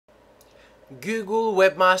Google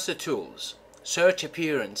Webmaster Tools Search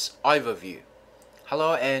Appearance Overview.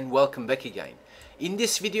 Hello and welcome back again. In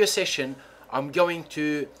this video session I'm going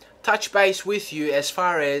to touch base with you as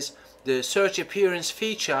far as the search appearance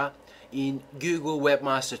feature in Google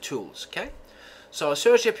Webmaster Tools. Okay, so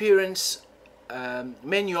search appearance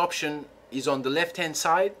menu option is on the left hand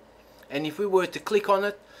side, and if we were to click on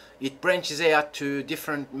it, it branches out to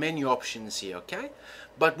different menu options here. Okay,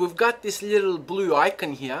 but we've got this little blue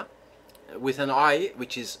icon here with an eye,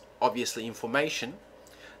 which is obviously information.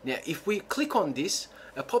 Now if we click on this,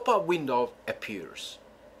 a pop-up window appears.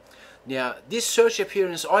 Now this search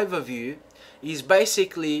appearance overview is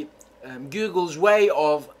basically Google's way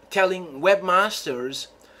of telling webmasters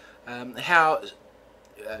how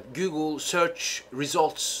Google search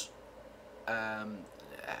results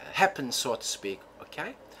happen, so to speak.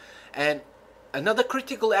 Okay, and another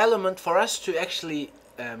critical element for us to actually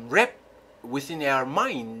wrap within our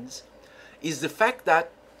minds is the fact that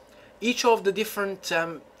each of the different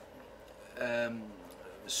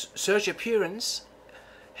search appearance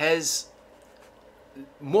has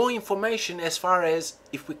more information as far as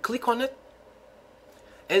if we click on it.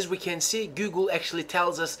 As we can see, Google actually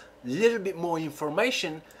tells us a little bit more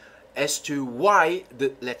information as to why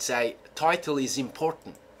the, let's say, title is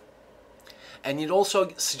important. And it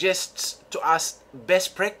also suggests to us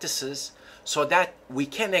best practices so that we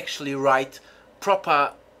can actually write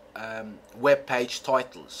proper web page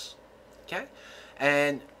titles. Okay,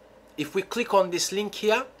 and if we click on this link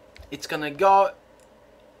here, it's gonna go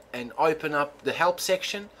and open up the help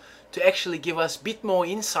section to actually give us a bit more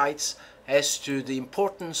insights as to the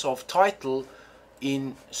importance of title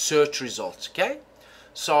in search results. Okay,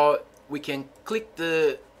 so we can click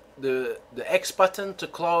the X button to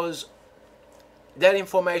close that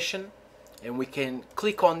information, and we can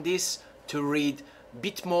click on this to read a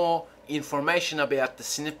bit more information about the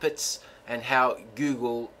snippets and how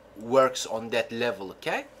Google works on that level.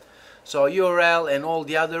 Okay, so URL and all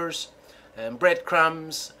the others,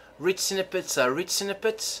 breadcrumbs, rich snippets are rich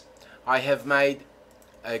snippets. I have made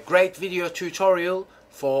a great video tutorial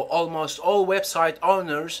for almost all website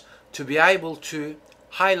owners to be able to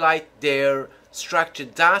highlight their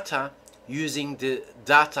structured data using the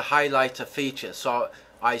data highlighter feature, so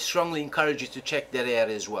I strongly encourage you to check that out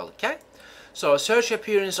as well. Okay, so search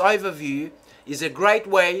appearance overview is a great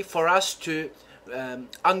way for us to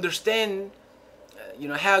understand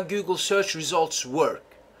how Google search results work.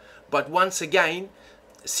 But once again,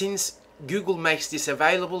 since Google makes this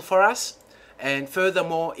available for us, and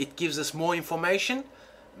furthermore it gives us more information,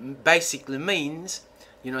 basically means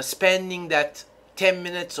spending that 10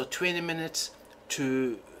 minutes or 20 minutes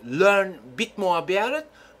to learn a bit more about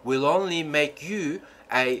it will only make you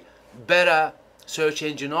a better search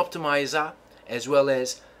engine optimizer as well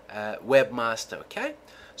as webmaster. Okay,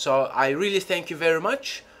 so I really thank you very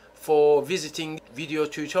much for visiting video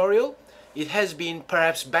tutorial. It has been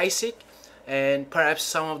perhaps basic, and perhaps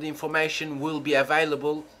some of the information will be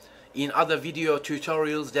available in other video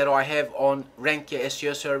tutorials that I have on Rank Your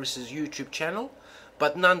SEO Services YouTube channel.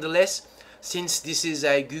 But nonetheless, since this is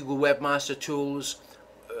a Google Webmaster Tools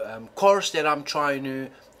course that I'm trying to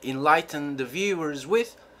enlighten the viewers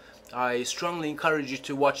with, I strongly encourage you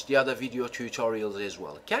to watch the other video tutorials as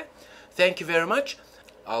well. Okay, thank you very much.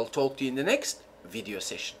 I'll talk to you in the next video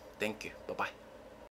session. Thank you. Bye bye.